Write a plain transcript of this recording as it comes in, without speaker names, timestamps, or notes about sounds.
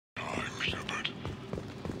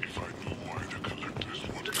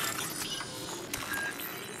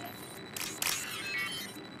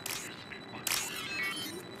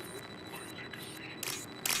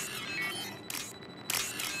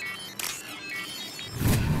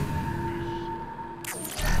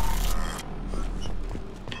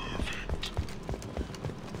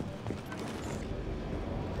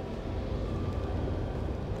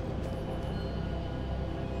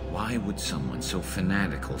Why would someone so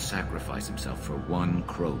fanatical sacrifice himself for one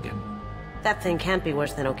Krogan? That thing can't be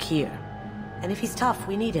worse than Okeer. And if he's tough,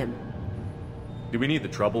 we need him. Do we need the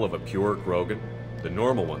trouble of a pure Krogan? The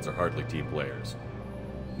normal ones are hardly team players.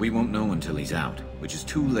 We won't know until he's out, which is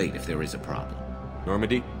too late if there is a problem.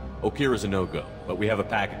 Normandy, Okeer is a no-go, but we have a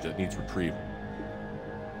package that needs retrieval.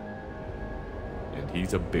 And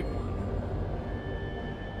he's a big one.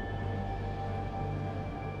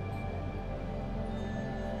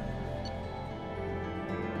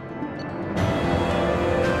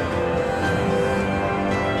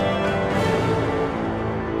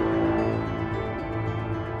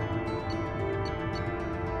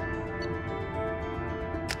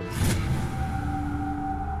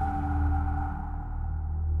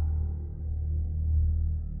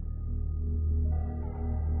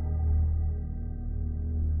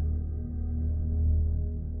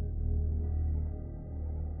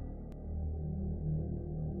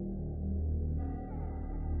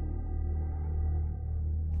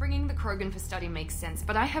 Bringing the Krogan for study makes sense,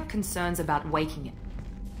 but I have concerns about waking it.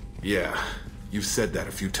 Yeah, you've said that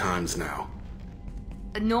a few times now.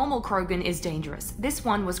 A normal Krogan is dangerous. This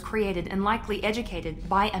one was created and likely educated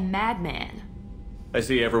by a madman. I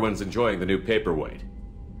see everyone's enjoying the new paperweight.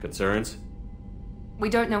 Concerns? We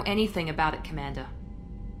don't know anything about it, Commander.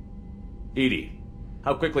 EDI,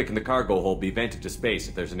 how quickly can the cargo hold be vented to space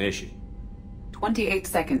if there's an issue? 28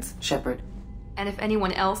 seconds, Shepard. And if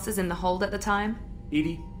anyone else is in the hold at the time?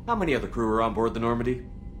 EDI, how many other crew are on board the Normandy?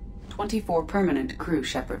 24 permanent crew,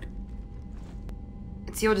 Shepard.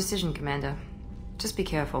 It's your decision, Commander. Just be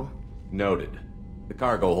careful. Noted. The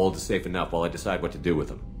cargo hold is safe enough while I decide what to do with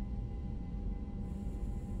them.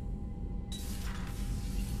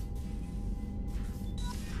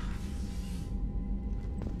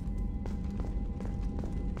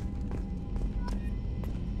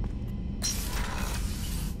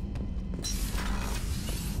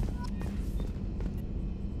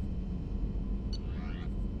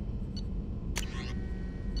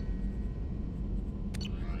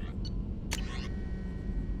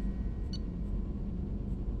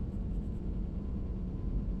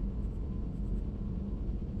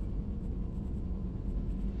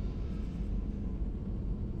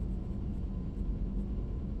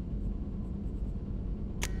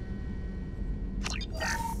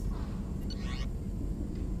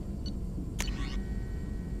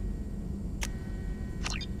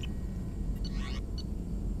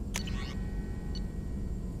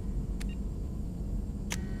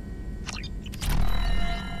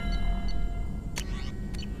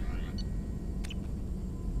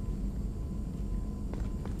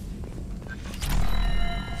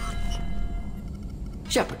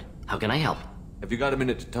 Shepard, how can I help? Have you got a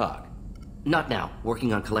minute to talk? Not now.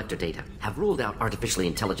 Working on collector data. Have ruled out artificially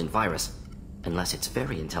intelligent virus. Unless it's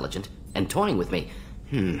very intelligent and toying with me.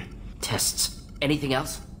 Tests. Anything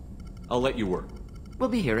else? I'll let you work. We'll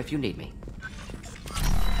be here if you need me.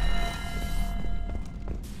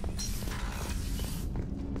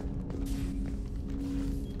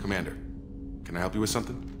 Commander, can I help you with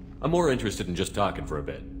something? I'm more interested in just talking for a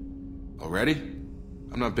bit. Already?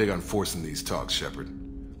 I'm not big on forcing these talks, Shepard.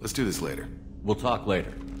 Let's do this later. We'll talk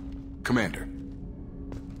later. Commander.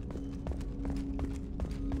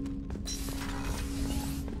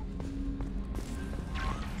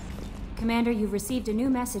 Commander, you've received a new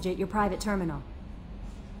message at your private terminal.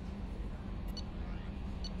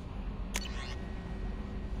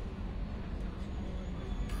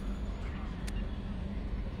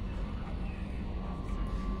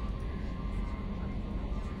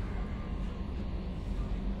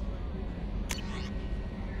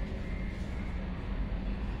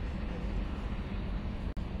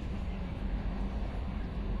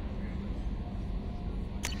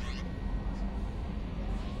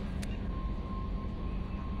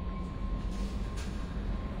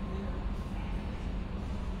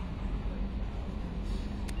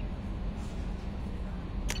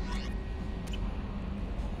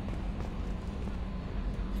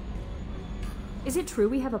 Is it true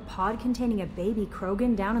we have a pod containing a baby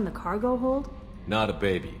Krogan down in the cargo hold? Not a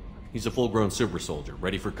baby. He's a full-grown super soldier,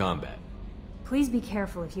 ready for combat. Please be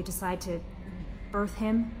careful if you decide to birth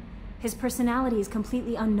him. His personality is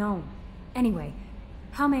completely unknown. Anyway,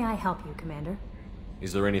 how may I help you, Commander?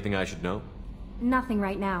 Is there anything I should know? Nothing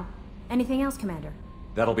right now. Anything else, Commander?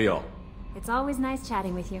 That'll be all. It's always nice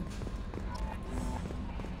chatting with you.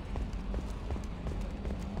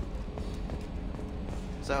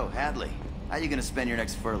 So, Hadley, how you gonna spend your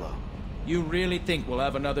next furlough? You really think we'll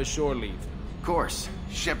have another shore leave? Of course.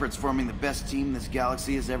 Shepard's forming the best team this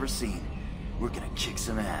galaxy has ever seen. We're gonna kick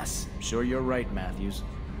some ass. Sure you're right, Matthews.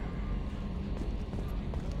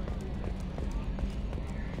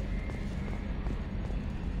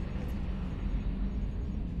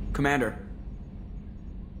 Commander.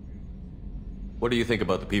 What do you think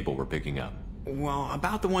about the people we're picking up? Well,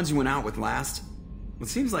 about the ones you went out with last. It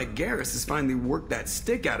seems like Garrus has finally worked that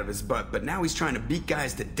stick out of his butt, but now he's trying to beat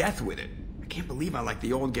guys to death with it. I can't believe I like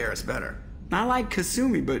the old Garrus better. I like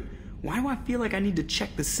Kasumi, but why do I feel like I need to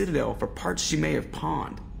check the Citadel for parts she may have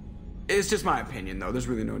pawned? It's just my opinion, though. There's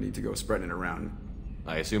really no need to go spreading it around.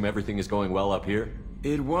 I assume everything is going well up here?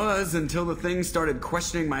 It was, until the thing started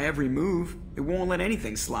questioning my every move. It won't let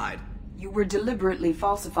anything slide. You were deliberately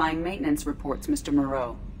falsifying maintenance reports, Mr.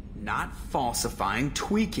 Moreau. Not falsifying,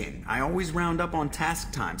 tweaking. I always round up on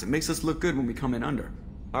task times. It makes us look good when we come in under.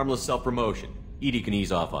 Harmless self-promotion. EDI can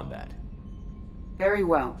ease off on that. Very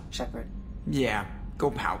well, Shepard. Yeah,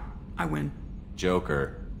 go pout. I win.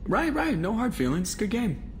 Joker. Right. No hard feelings. Good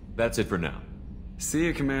game. That's it for now. See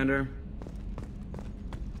you, Commander.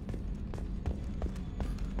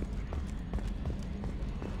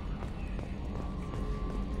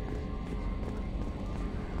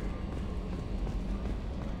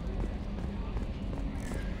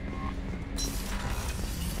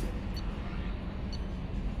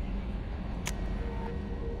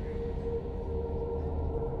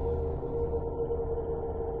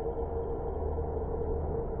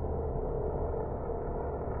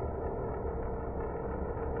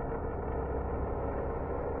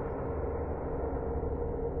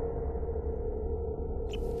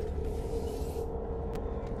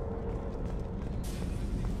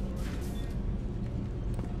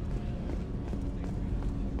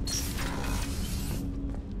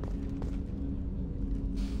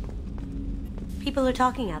 People are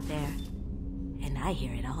talking out there, and I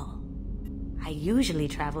hear it all. I usually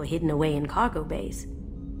travel hidden away in cargo bays.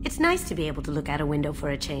 It's nice to be able to look out a window for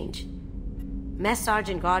a change. Mess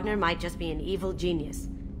Sergeant Gardner might just be an evil genius.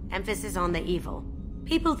 Emphasis on the evil.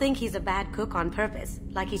 People think he's a bad cook on purpose,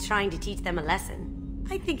 like he's trying to teach them a lesson.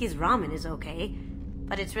 I think his ramen is okay,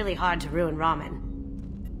 but it's really hard to ruin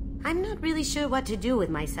ramen. I'm not really sure what to do with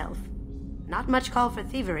myself. Not much call for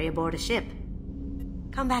thievery aboard a ship.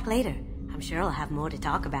 Come back later. I'm sure I'll have more to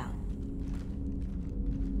talk about.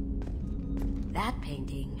 That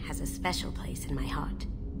painting has a special place in my heart.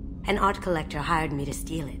 An art collector hired me to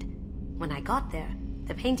steal it. When I got there,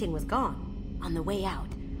 the painting was gone. On the way out,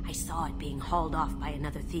 I saw it being hauled off by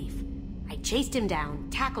another thief. I chased him down,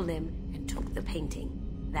 tackled him, and took the painting.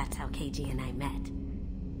 That's how KG and I met.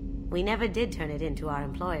 We never did turn it into our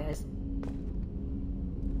employers.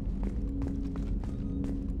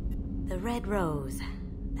 The Red Rose.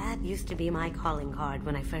 That used to be my calling card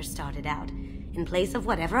when I first started out. In place of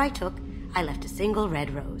whatever I took, I left a single red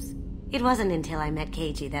rose. It wasn't until I met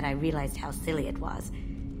KG that I realized how silly it was.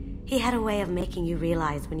 He had a way of making you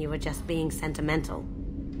realize when you were just being sentimental.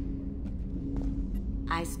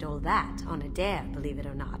 I stole that on a dare, believe it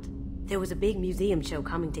or not. There was a big museum show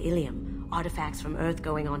coming to Ilium. Artifacts from Earth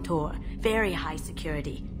going on tour. Very high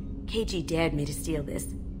security. KG dared me to steal this.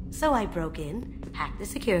 So I broke in, hacked the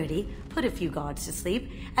security, put a few guards to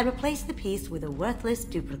sleep, and replaced the piece with a worthless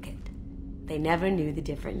duplicate. They never knew the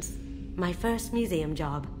difference. My first museum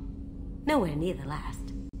job. Nowhere near the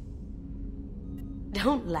last.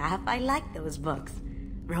 Don't laugh, I like those books.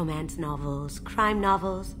 Romance novels, crime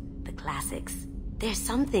novels, the classics. There's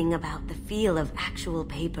something about the feel of actual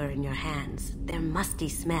paper in your hands, their musty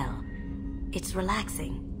smell. It's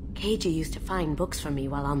relaxing. KG used to find books for me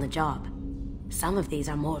while on the job. Some of these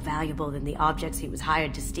are more valuable than the objects he was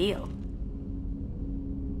hired to steal.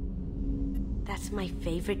 That's my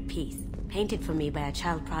favorite piece, painted for me by a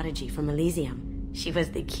child prodigy from Elysium. She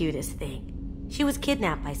was the cutest thing. She was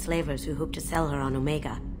kidnapped by slavers who hoped to sell her on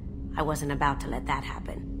Omega. I wasn't about to let that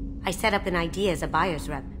happen. I set up an idea as a buyer's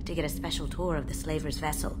rep to get a special tour of the slaver's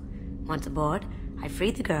vessel. Once aboard, I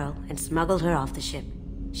freed the girl and smuggled her off the ship.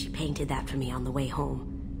 She painted that for me on the way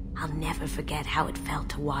home. I'll never forget how it felt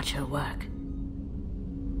to watch her work.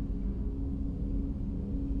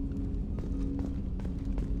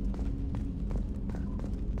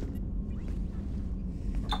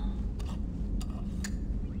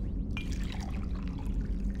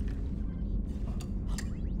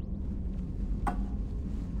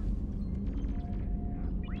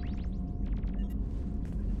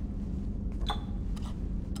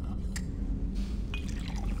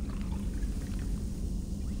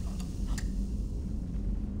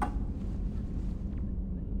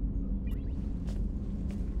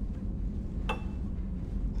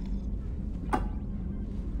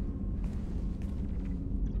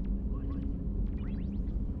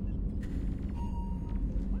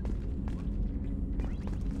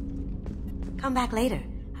 Come back later.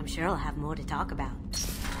 I'm sure I'll have more to talk about.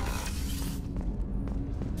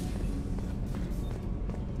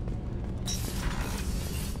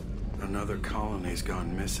 another colony's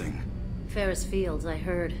gone missing. Ferris Fields, I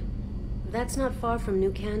heard. That's not far from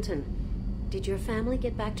New Canton. Did your family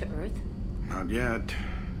get back to Earth? Not yet.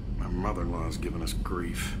 My mother-in-law's given us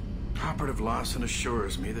grief. Operative Lawson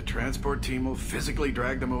assures me the transport team will physically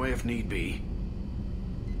drag them away if need be.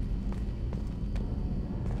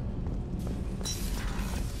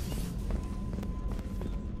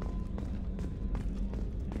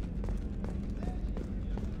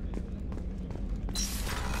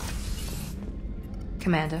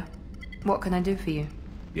 Commander, what can I do for you?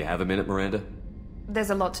 You have a minute, Miranda? There's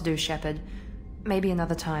a lot to do, Shepard. Maybe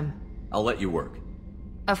another time. I'll let you work.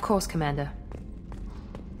 Of course, Commander.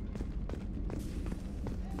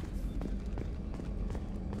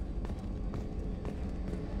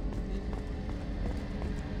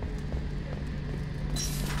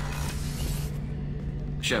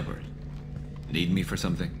 Shepard, need me for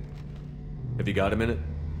something? Have you got a minute?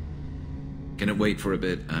 Can it wait for a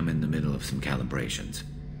bit? I'm in the middle of some calibrations.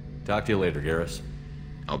 Talk to you later, Garrus.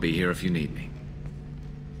 I'll be here if you need me.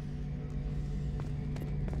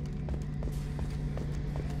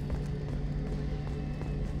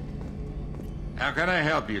 How can I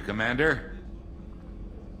help you, Commander?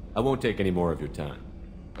 I won't take any more of your time.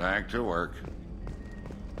 Back to work.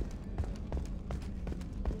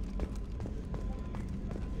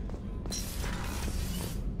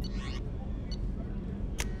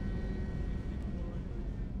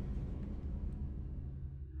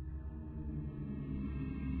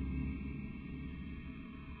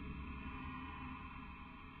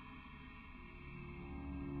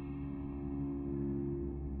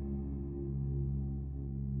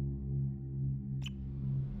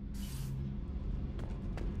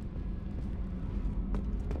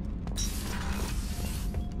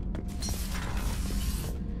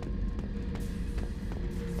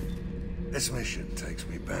 This mission takes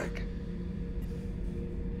me back.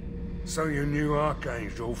 So you knew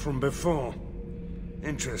Archangel from before?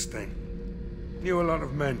 Interesting. Knew a lot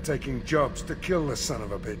of men taking jobs to kill the son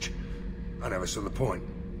of a bitch. I never saw the point.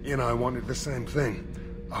 You and I wanted the same thing.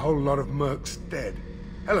 A whole lot of mercs dead.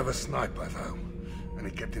 Hell of a sniper, though. And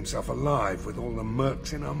he kept himself alive with all the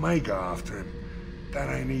mercs in Omega after him. That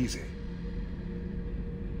ain't easy.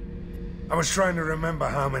 I was trying to remember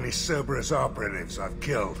how many Cerberus operatives I've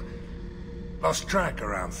killed. Lost track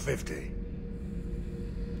around 50.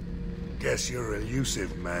 Guess your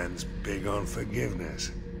elusive man's big on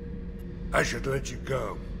forgiveness. I should let you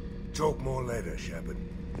go. Talk more later, Shepard.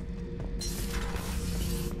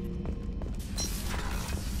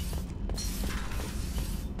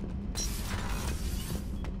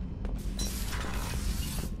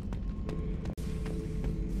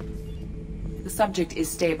 The subject is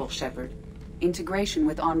stable, Shepard. Integration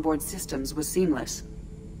with onboard systems was seamless.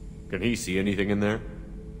 Can he see anything in there?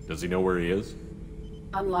 Does he know where he is?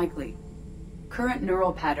 Unlikely. Current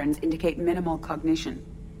neural patterns indicate minimal cognition.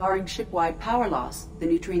 Barring ship-wide power loss, the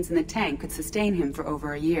nutrients in the tank could sustain him for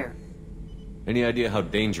over a year. Any idea how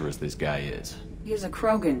dangerous this guy is? He is a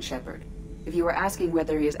Krogan, Shepard. If you were asking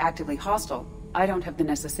whether he is actively hostile, I don't have the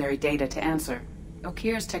necessary data to answer.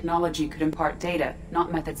 Okir's technology could impart data,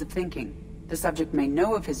 not methods of thinking. The subject may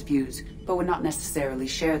know of his views, but would not necessarily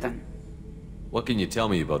share them. What can you tell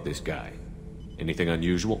me about this guy? Anything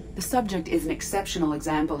unusual? The subject is an exceptional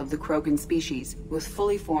example of the Krogan species, with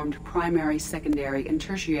fully formed primary, secondary, and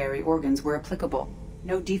tertiary organs where applicable.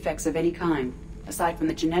 No defects of any kind, aside from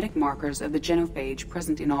the genetic markers of the genophage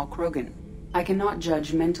present in all Krogan. I cannot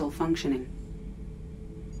judge mental functioning.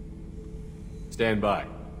 Stand by.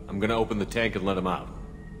 I'm gonna open the tank and let him out.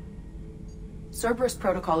 Cerberus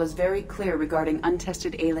protocol is very clear regarding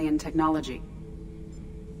untested alien technology.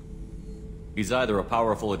 He's either a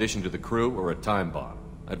powerful addition to the crew or a time bomb.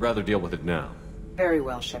 I'd rather deal with it now. Very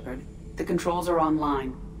well, Shepard. The controls are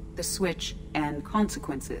online. The switch and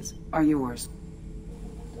consequences are yours.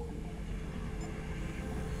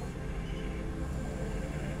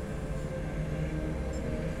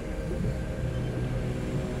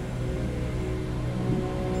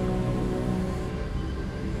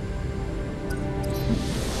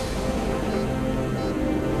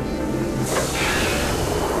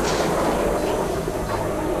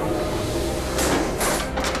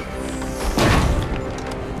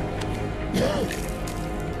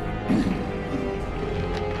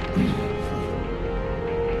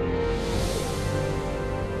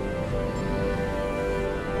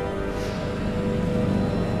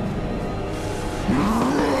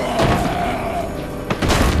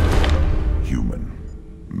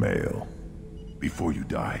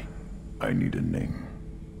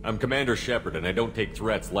 I'm Commander Shepard, and I don't take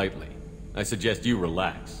threats lightly. I suggest you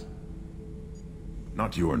relax.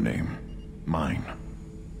 Not your name. Mine.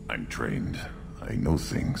 I'm trained. I know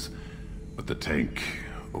things. But the tank,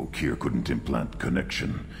 Okeer couldn't implant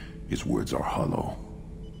connection. His words are hollow.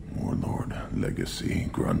 Warlord, Legacy,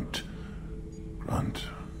 Grunt.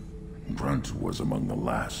 Grunt was among the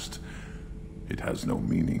last. It has no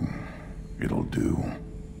meaning. It'll do.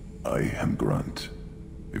 I am Grunt.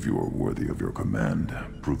 If you are worthy of your command,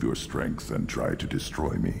 prove your strength and try to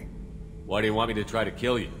destroy me. Why do you want me to try to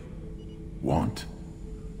kill you? Want?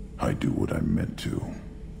 I do what I'm meant to.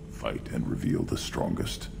 Fight and reveal the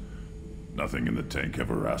strongest. Nothing in the tank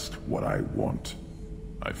ever asked what I want.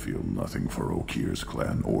 I feel nothing for Okeer's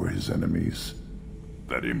clan or his enemies.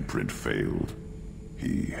 That imprint failed.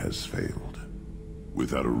 He has failed.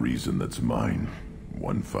 Without a reason that's mine,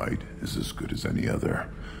 one fight is as good as any other.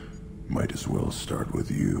 Might as well start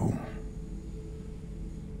with you.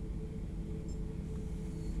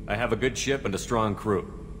 I have a good ship and a strong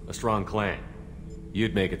crew. A strong clan.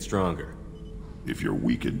 You'd make it stronger. If you're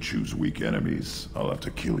weak and choose weak enemies, I'll have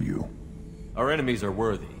to kill you. Our enemies are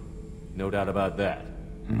worthy. No doubt about that.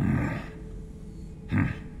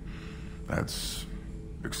 That's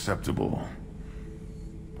acceptable.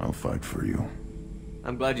 I'll fight for you.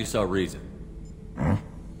 I'm glad you saw reason. Huh?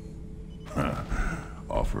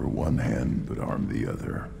 Offer one hand, but arm the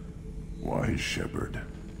other. Wise Shepard.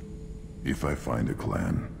 If I find a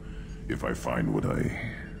clan, if I find what I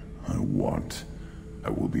want, I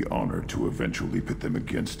will be honored to eventually pit them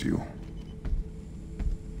against you.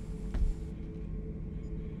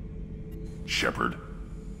 Shepard.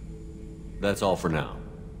 That's all for now.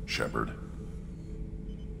 Shepard.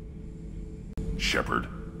 Shepard.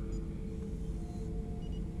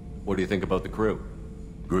 What do you think about the crew?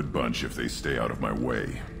 Good bunch if they stay out of my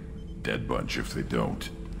way. Dead bunch if they don't.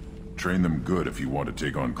 Train them good if you want to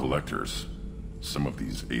take on collectors. Some of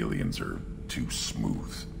these aliens are too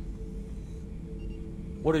smooth.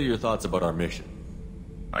 What are your thoughts about our mission?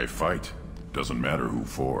 I fight. Doesn't matter who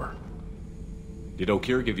for. Did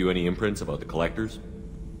Okeer give you any imprints about the collectors?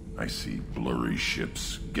 I see blurry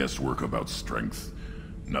ships, guesswork about strength.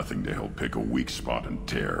 Nothing to help pick a weak spot and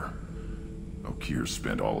tear. Okeer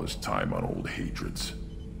spent all his time on old hatreds.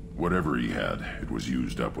 Whatever he had, it was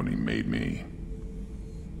used up when he made me.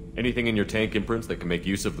 Anything in your tank imprints that can make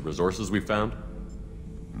use of the resources we found?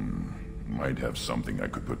 Might have something I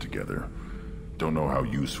could put together. Don't know how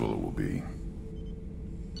useful it will be.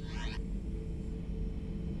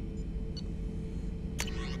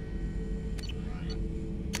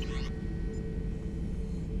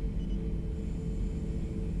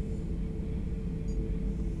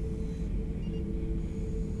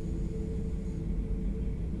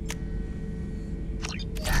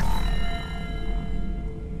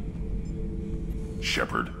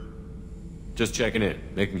 Shepard. Just checking in,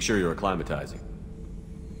 making sure you're acclimatizing.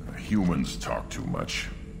 Humans talk too much.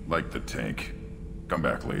 Like the tank. Come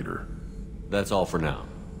back later. That's all for now.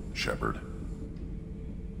 Shepard.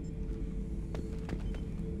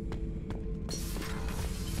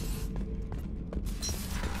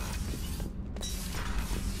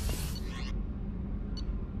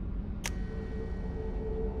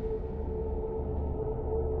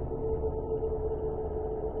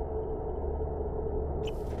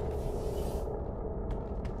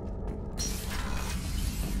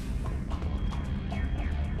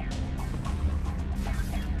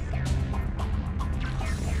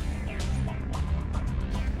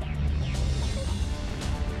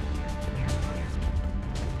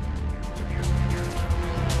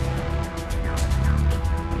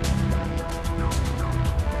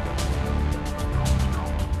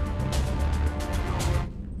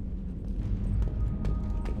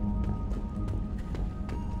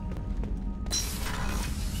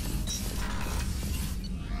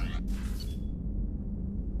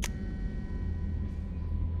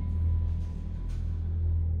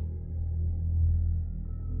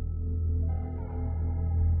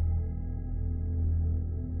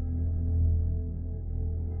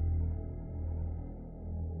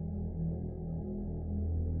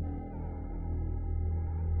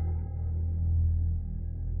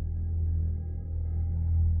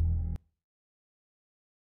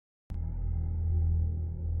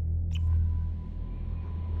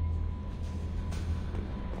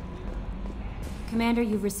 Commander,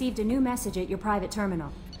 you've received a new message at your private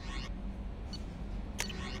terminal.